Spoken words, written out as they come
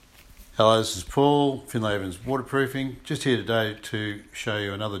Hello, this is Paul, Finlay Evans Waterproofing. Just here today to show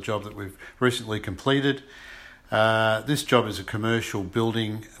you another job that we've recently completed. This job is a commercial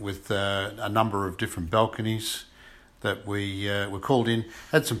building with a number of different balconies that we were called in.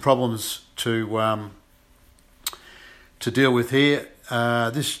 Had some problems to deal with here.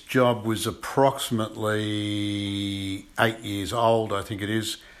 This job was approximately 8 years old, I think it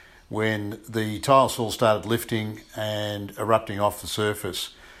is, when the tiles all started lifting and erupting off the surface.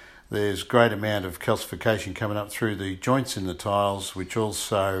 There's a great amount of calcification coming up through the joints in the tiles, which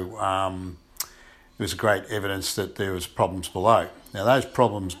also was great evidence that there was problems below. Now, those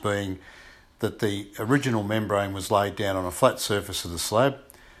problems being that the original membrane was laid down on a flat surface of the slab,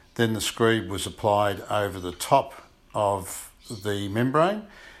 then the screed was applied over the top of the membrane.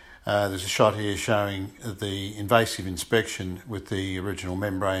 There's a shot here showing the invasive inspection with the original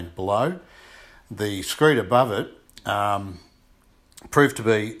membrane below. The screed above it proved to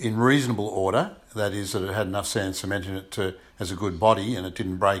be in reasonable order, that is, that it had enough sand cement in it as a good body and it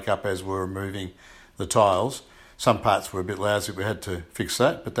didn't break up as we were removing the tiles. Some parts were a bit lousy, we had to fix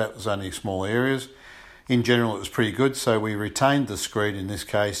that, but that was only small areas. In general, it was pretty good, so we retained the screed in this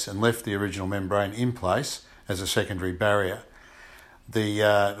case and left the original membrane in place as a secondary barrier.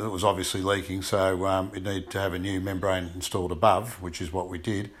 It was obviously leaking, so it needed to have a new membrane installed above, which is what we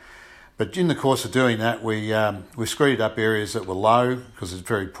did. But in the course of doing that, we screeded up areas that were low because there's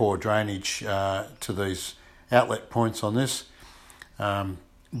very poor drainage to these outlet points on this.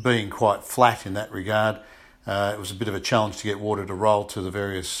 Being quite flat in that regard, it was a bit of a challenge to get water to roll to the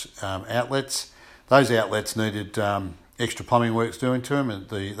various outlets. Those outlets needed extra plumbing works doing to them, and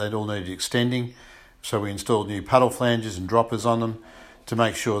they'd all needed extending. So we installed new puddle flanges and droppers on them to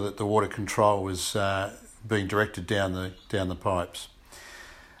make sure that the water control was being directed down the pipes.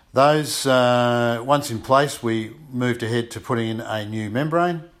 Those, once in place, we moved ahead to putting in a new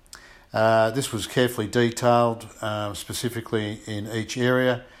membrane. This was carefully detailed, specifically in each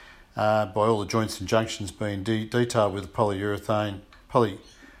area, by all the joints and junctions being detailed with polyethylene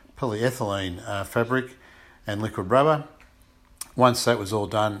fabric and liquid rubber. Once that was all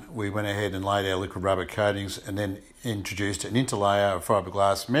done, we went ahead and laid our liquid rubber coatings and then introduced an interlayer of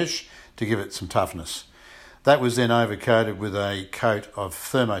fiberglass mesh to give it some toughness. That was then overcoated with a coat of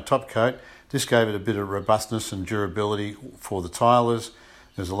Thermo Top Coat. This gave it a bit of robustness and durability for the tilers.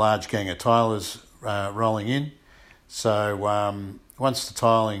 There's a large gang of tilers rolling in. So once the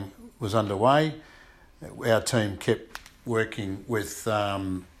tiling was underway, our team kept working with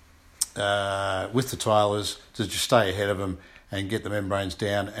the tilers to just stay ahead of them and get the membranes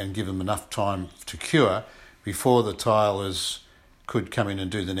down and give them enough time to cure before the tilers could come in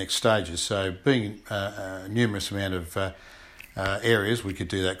and do the next stages. So being a numerous amount of areas, we could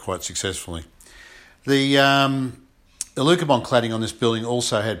do that quite successfully. The Alucobond cladding on this building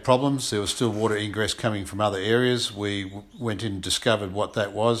also had problems. There was still water ingress coming from other areas. We went in and discovered what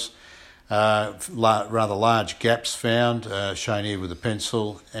that was. Rather large gaps found, shown here with a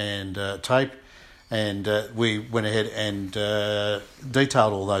pencil and tape. And we went ahead and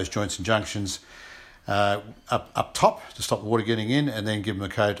detailed all those joints and junctions up top to stop the water getting in, and then give them a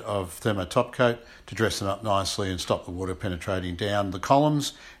coat of Thermo Top Coat to dress them up nicely and stop the water penetrating down the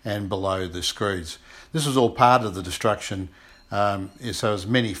columns and below the screeds. This was all part of the destruction, so there's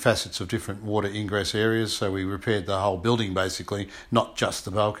many facets of different water ingress areas, so we repaired the whole building basically, not just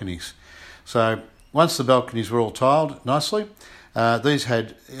the balconies. So once the balconies were all tiled nicely, these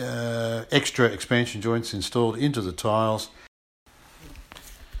had extra expansion joints installed into the tiles.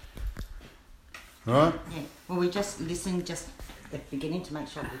 Right. Yeah. Well, we just listened just at the beginning to make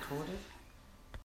sure it recorded.